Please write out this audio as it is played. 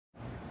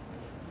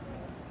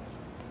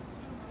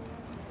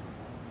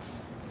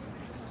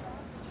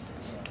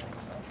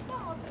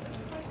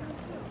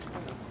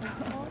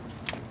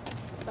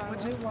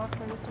Would you walk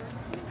for this door?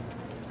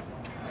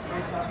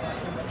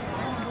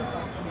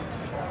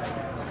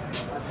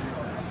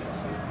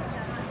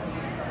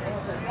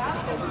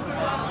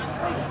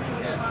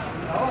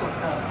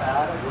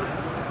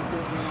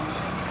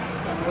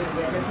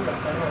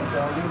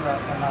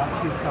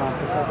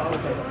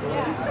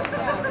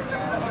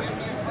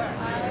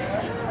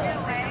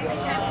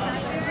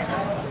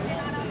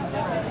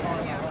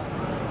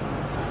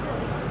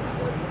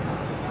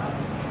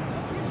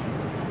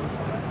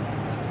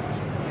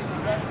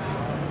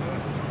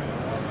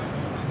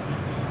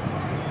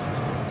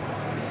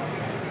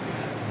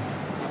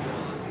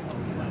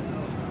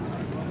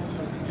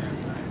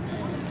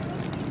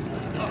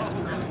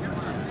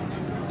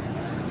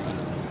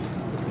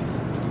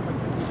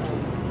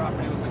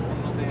 Property with like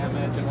criminal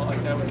damage and what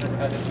like that with their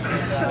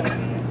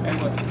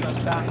and with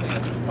trespassing.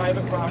 If there's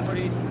private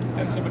property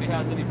and somebody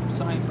has any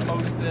signs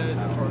posted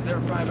for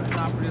their private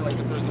property, like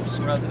if there's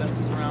some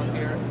residences around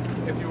here,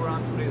 if you were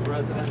on somebody's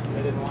residence and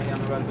they didn't want you on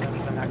the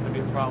residence, then that could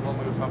be a problem.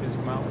 We would probably just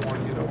come out and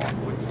warn you to walk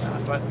away from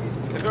that. But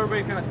if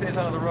everybody kind of stays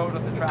out of the road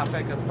with the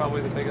traffic, that's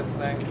probably the biggest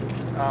thing,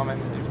 and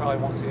you probably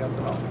won't see us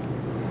at all.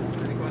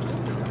 Any questions?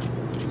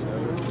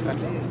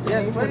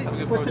 Yes,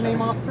 what's the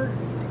name, officer?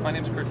 My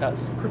name's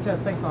Cortez.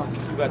 Cortez, thanks, officer.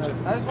 You betcha.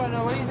 I just want to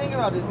know, what do you think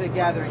about this big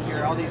gathering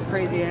here, all these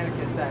crazy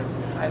anarchist types?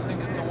 I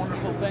think it's a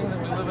wonderful thing that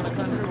we live in a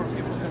country where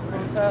people can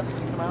protest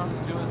and come out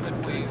and do as they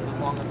please, as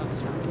long as it's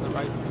serving the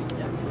rights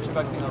and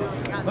respecting other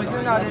people. But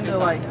you're not into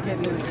like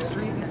getting in the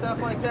street and stuff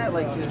like that?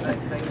 Like this thing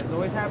has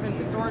always happened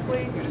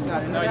historically? You're just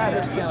not into that? No,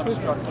 you just can't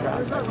obstruct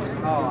traffic.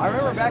 Oh, I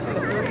remember back in the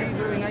 30s,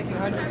 early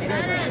 1900s, you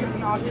guys were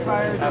shooting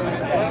occupiers and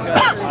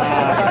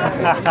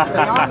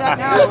beyond that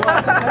now?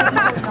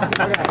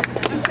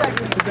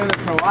 We've been doing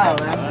this for a while,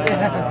 man.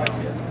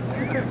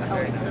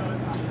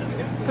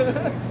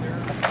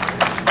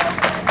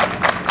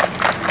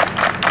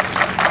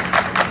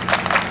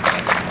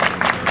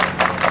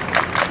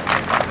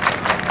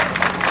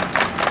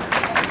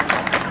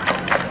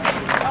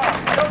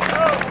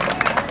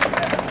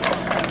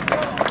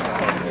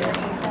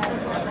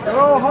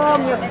 Go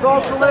home, you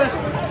socialists!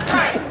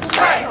 Strike!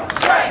 Strike!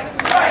 Strike!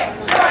 Strike!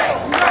 Strike!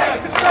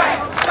 Strike!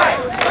 Strike!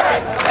 Strike!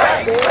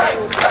 Strike!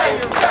 Strike! Strike!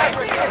 Strike!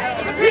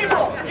 The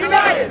people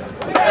united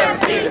will never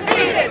be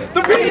defeated.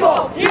 The people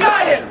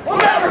united will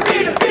never be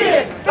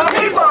defeated. The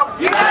people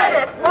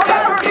united will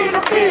never be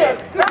defeated.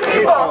 The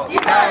people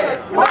united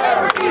will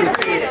never be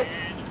defeated.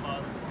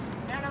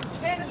 And I'm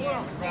kidding you.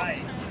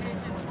 Right.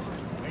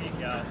 There you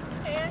go.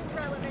 And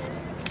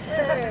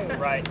relevant.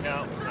 Right.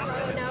 No. Oh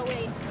no,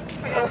 wait.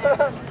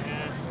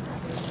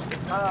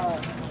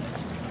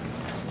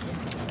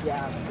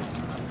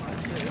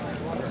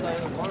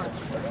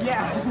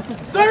 Yeah.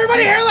 So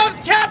everybody here loves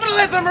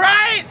capitalism,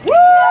 right? Woo!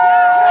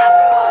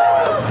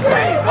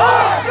 Street!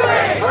 Our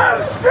street!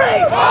 Our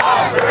street!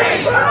 Our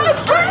street! Our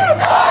street!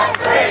 Our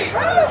street!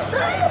 Our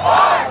street!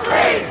 Our street! Our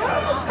street! Our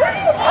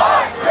street! Our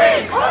street!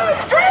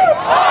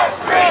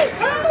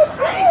 Our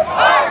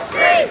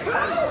street!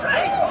 Our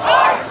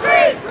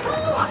street!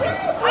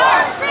 Whose street?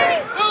 Our street!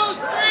 Whose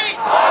street?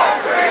 Our street! Whose street?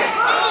 Our street! Whose street?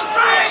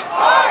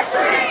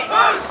 Our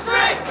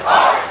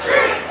street!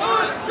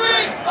 Whose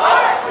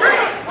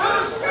street? Our street!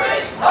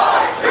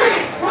 Whose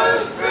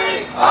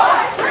street? Our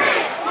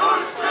street!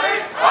 Whose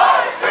street?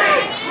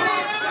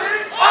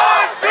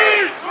 Our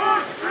street! Our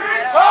streets!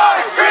 Our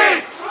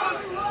streets!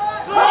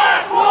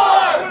 Class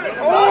war!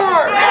 War!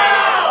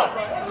 Now!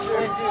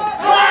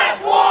 Class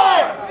war!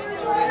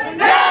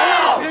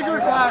 Now! Bigger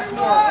class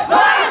war.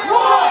 Class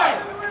war!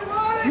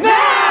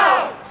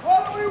 Now!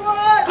 What do we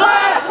want?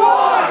 Class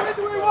war! When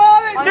do we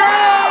want it?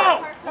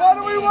 Now! What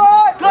do we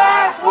want?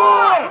 Class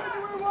war! When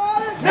do we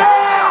want it?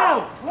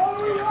 Now! What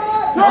do we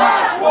want?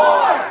 Class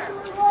war!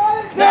 When do we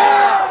want it?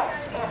 Now!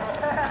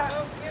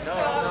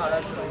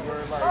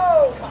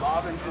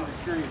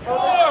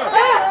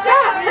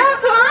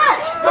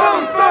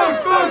 Food, food,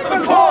 food for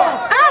the poor!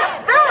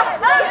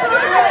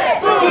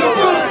 Food,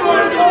 food, food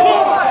for the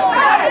poor!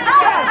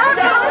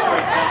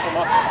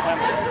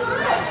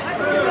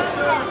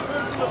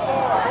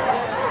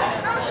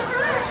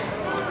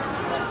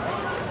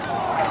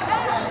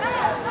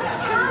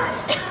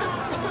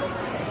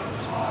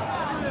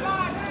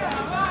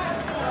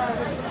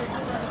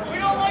 We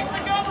don't like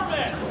the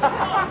government.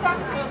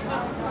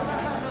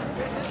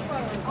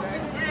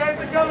 We hate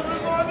the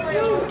government more than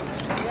you.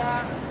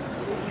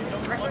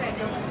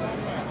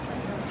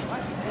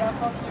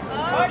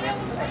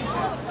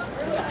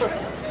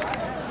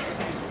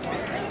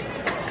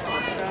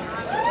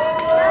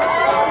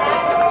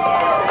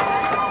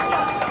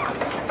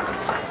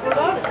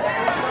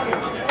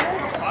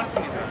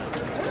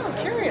 I'm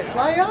curious,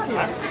 why are you out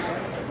here?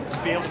 To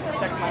be able to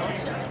protect my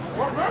land.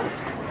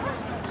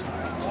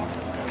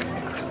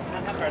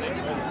 I'm not ready.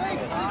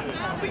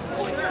 Please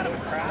pulling out of a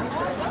crowd.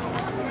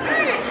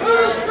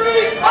 Whose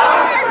street?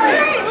 Our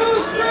street!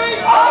 Whose street?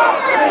 Our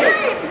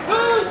street!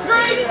 Whose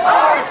street?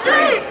 Our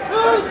street!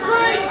 Whose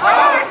street?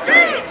 Our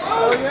street!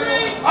 Whose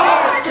street?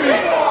 Our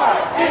street!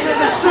 Into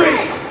the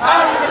street!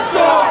 Out of the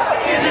store!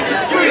 Into the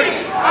street!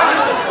 Out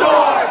of the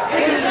store!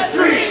 Into the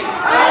street!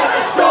 Out of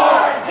the store!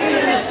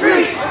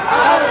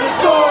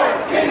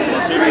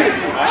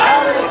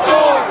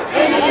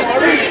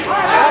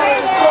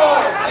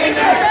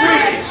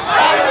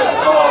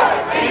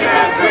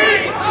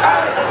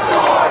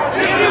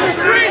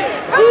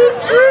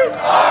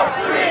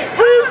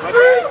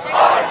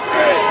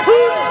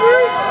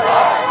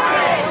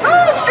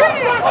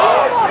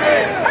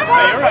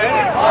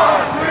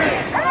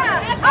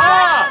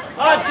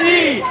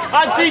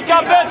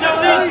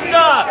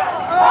 Anti-Capitalista!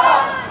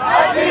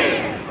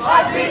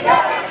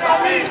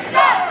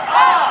 Anti-Capitalista!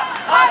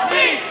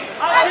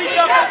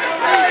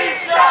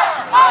 Anti-Capitalista!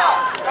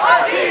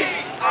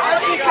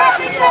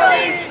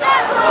 Anti-Capitalista!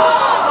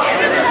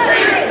 Into the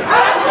streets!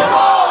 Out of the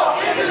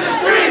mall! Into the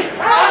streets!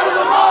 Out of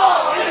the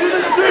mall! Into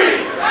the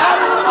streets! Out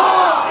of the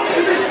mall! Into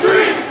the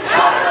streets!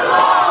 Out of the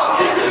mall!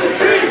 Into the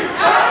streets!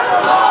 Out of the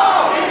mall!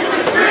 Into the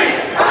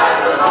streets!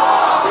 Out of the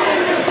mall!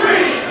 Into the streets!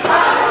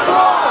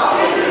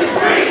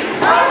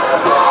 Out of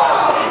the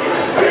mall! Into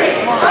the streets! Out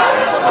of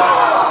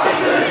the mall!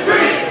 Into the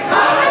streets!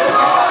 Out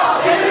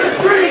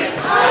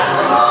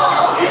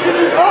of the mall! Into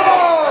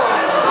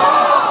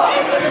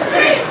the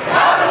streets!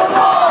 Out of the mall! Into the streets! Out of the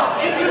mall!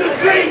 Into the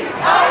streets!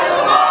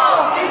 Out of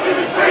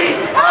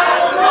the mall! Into the streets! Out of the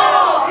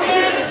mall! Into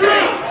the streets!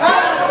 Out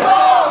of the mall! Into the streets! Out of the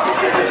mall!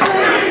 Into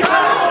the streets! Out of the mall! Into the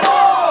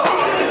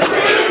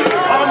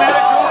streets!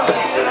 Automatic doors!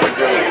 Into the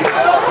streets!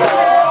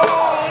 Out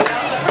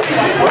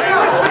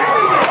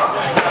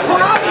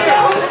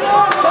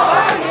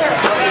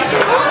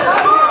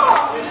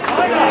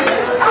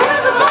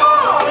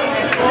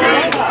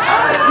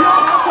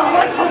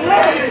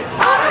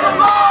of the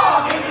mall!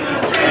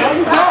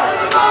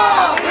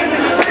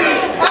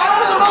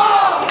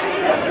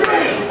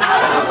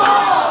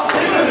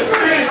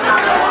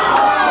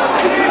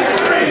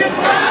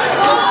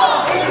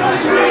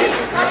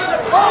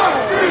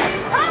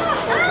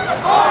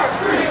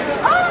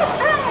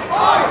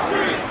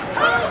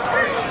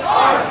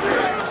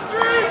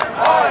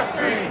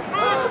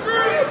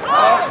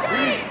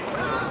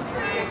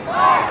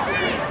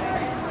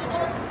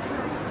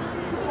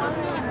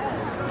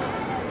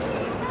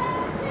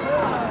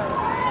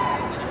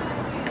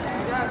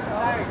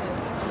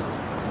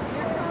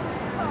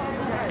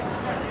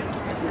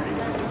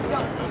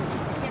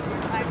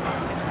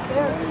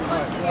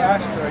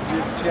 Flash or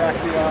just jack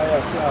the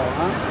ISO,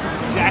 huh?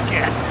 Jack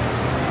it!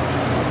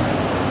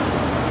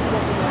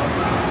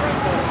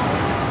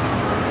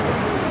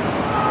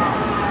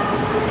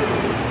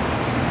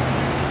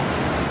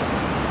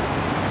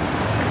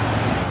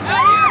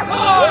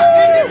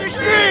 Into the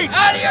streets!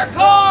 Out of your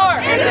car!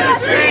 Into the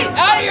streets!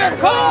 Out of your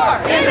car!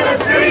 Into the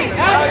streets!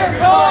 Out of your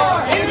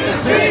car! Into the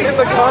streets! In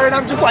the car and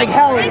I'm just like,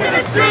 hell Into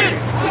yeah. the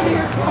streets! Out of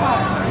your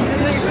car! Into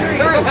the streets!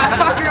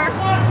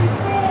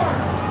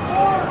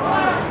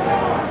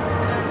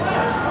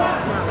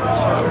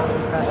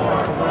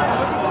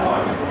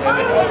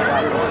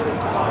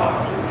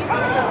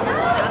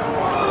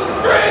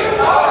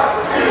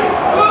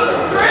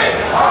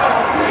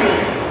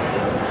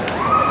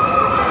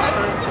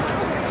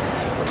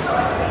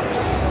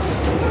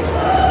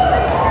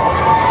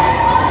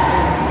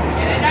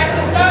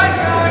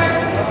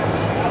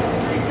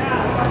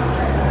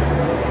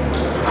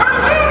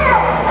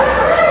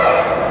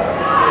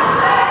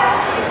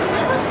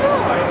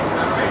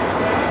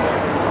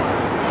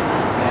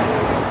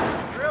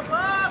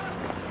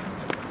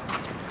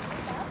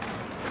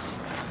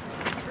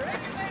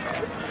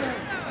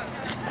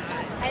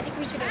 I think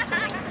we should go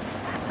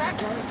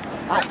swimming.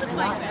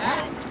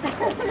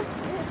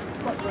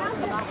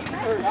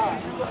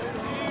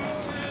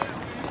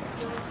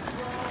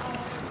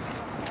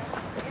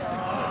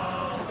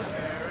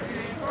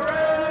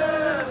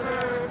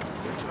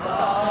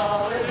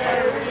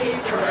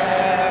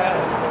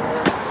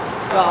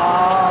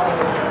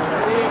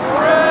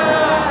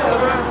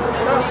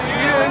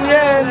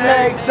 Union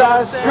makes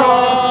us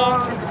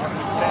strong.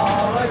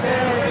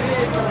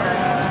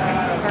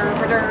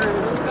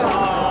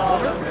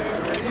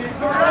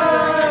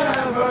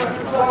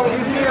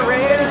 Give me a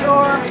raise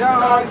or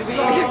dog to be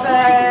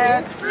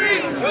sad.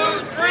 Streets!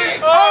 Whose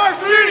streets? Our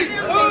streets!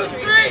 Whose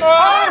streets?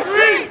 Our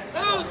streets!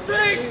 Whose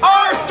streets?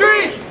 Our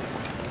streets!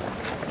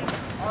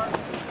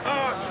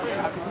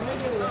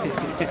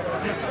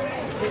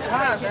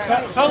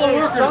 Fellow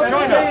workers,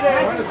 join us.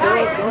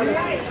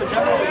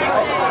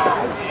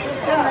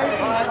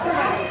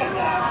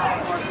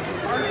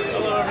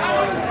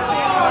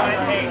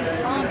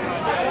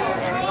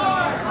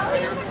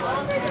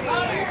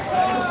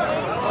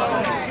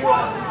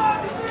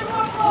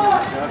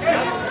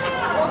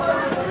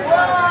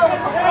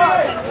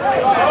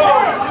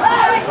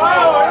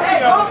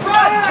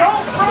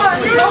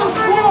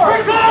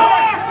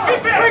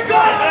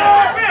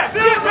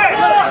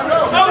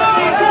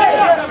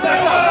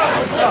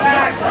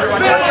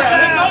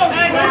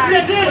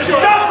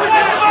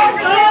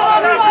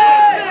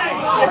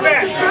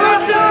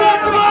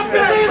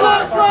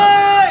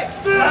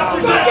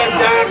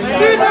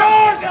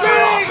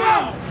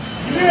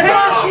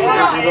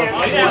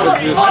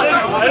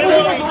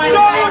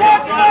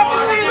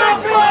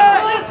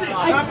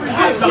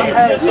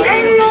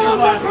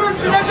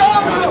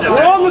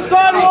 We're on the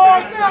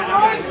sidewalk!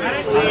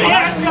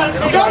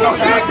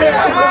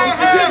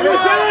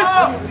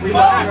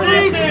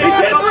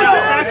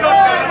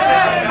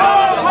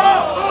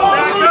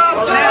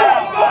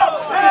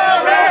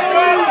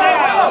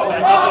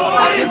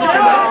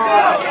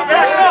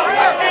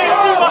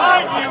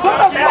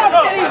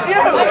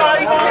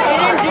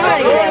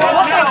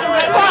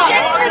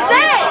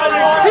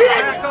 He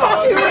didn't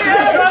fucking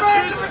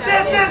resist!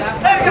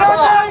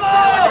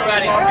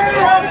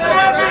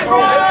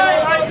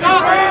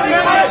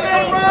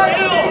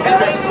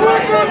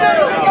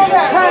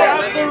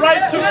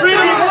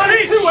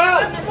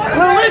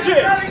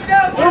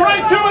 The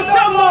right to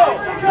assemble!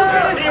 Look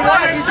at his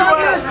flag, he's on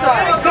your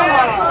side. Come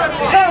on,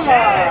 come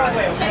on.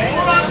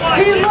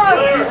 He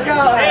loves you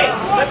guys.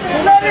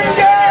 Let him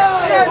go.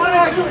 He has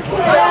like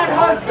bad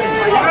husband.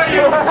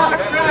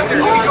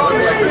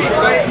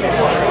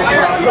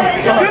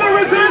 Didn't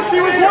resist, he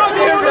was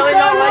walking on the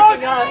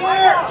sidewalk.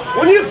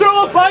 When you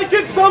throw a bike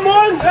at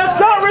someone, that's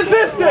not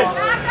resistance.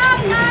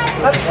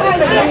 That's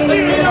kind of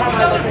mean.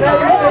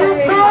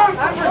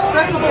 I'm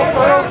respectable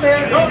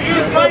thoroughfare.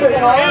 His bike's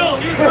real,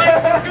 his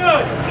bike's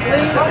good.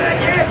 Please.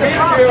 Me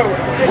too.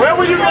 Where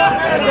were you going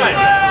tonight?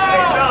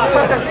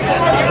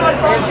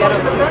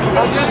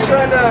 I'm just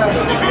trying to...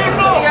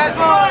 You guys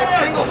want to like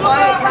single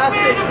file past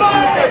this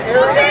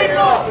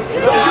area?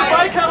 Does your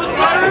bike have a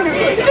siren?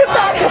 Get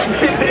back on me!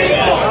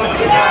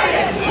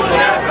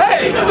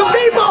 Hey! The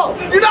people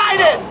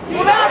united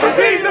will never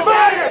be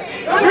divided!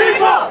 The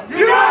people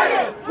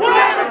united will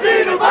never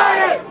be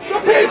divided! The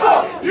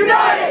people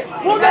united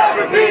will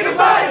never be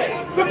divided!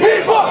 The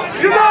people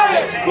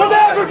united will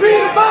never be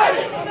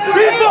divided! The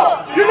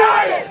people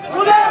united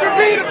will never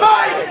be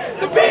divided!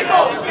 The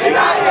people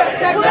united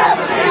will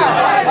never be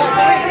divided!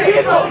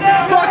 People!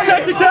 Fuck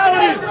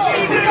technicalities!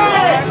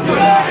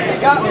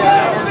 Got me.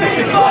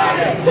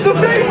 The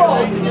people!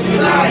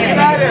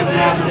 United!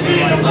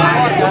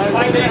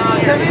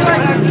 Can we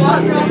like just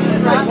walk around?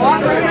 Just like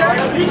walk right there?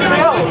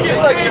 No,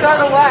 just like start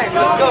a line.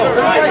 Let's go.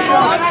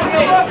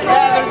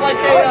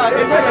 Yeah,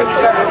 there's like a...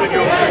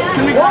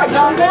 Can we walk?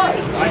 Can we walk?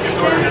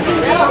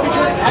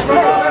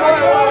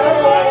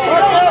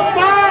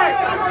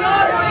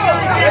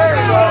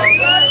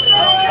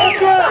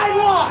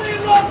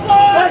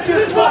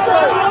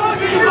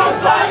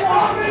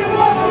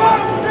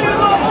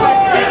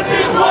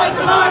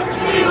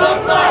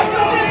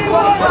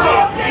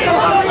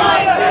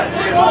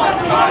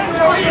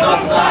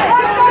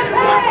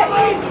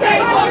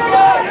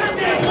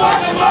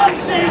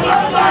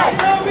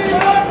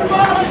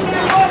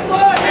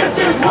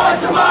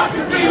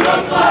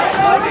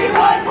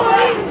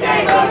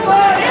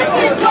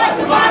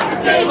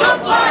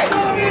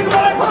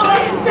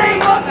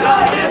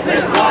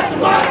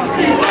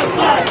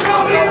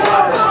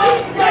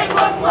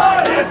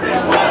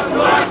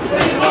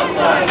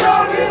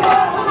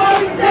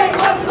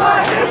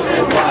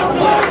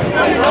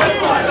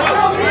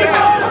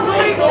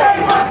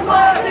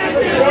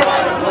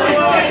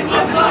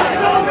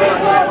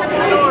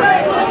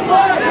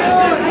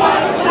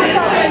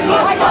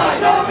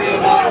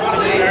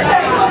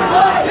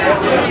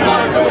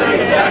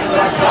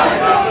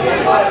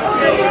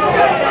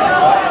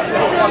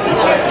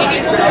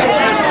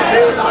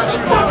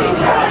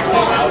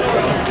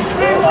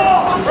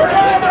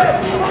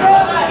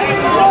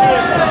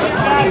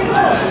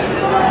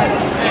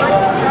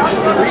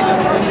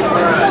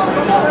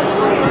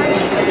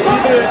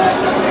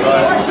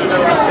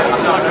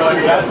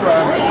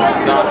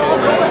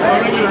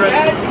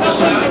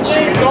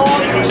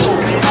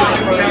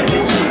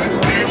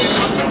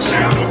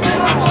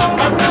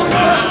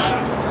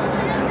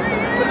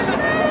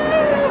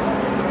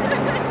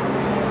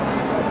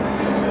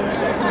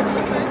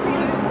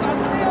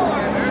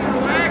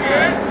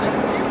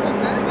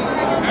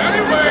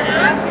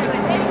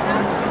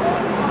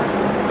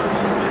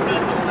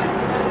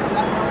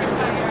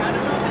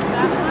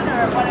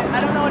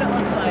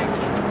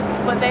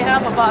 They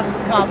have a bus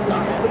with cops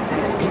on it.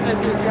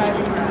 That's who's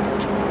driving around.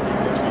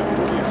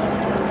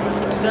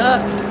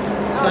 Sup?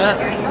 Sup?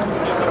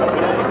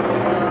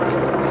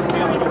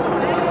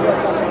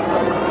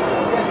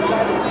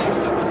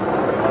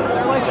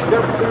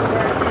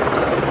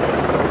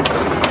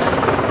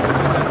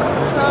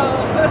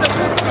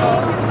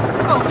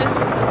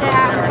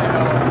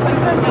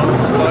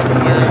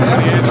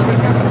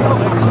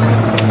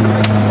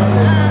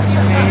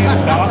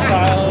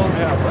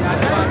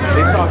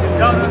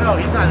 No,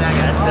 he's not that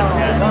guy.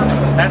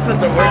 That's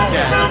the worst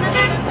guy.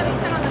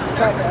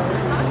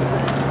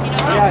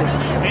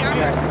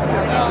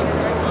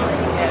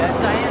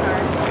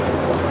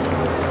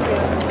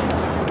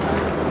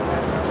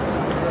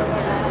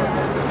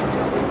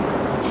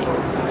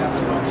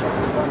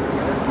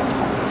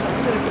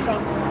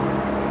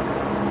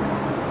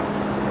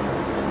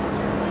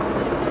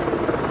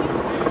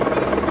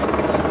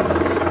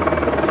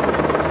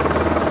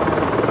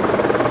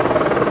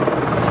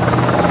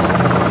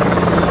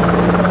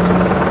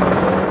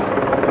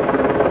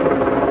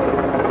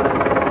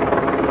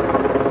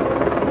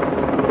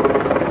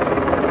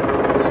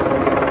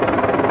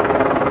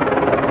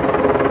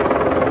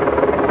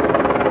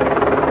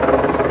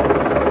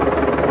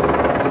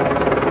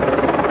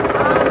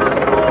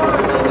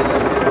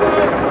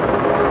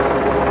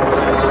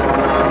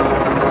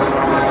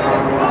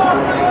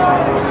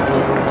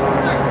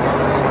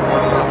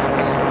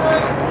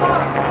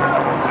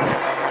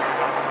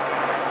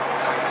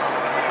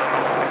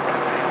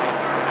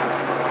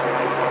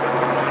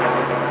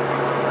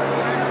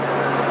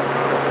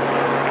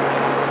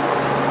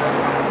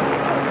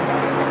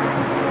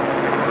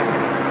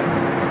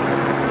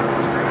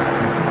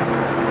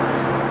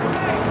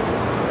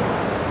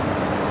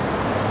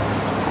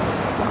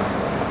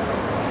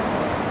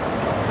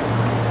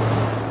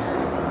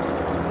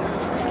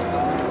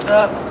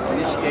 Sup?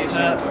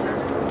 Initiation.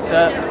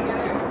 Sup?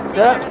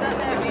 Sup?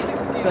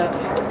 Sup?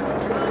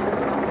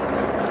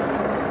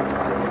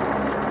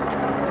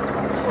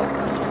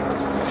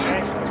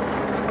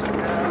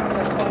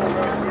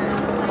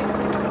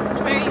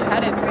 Where are you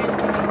headed?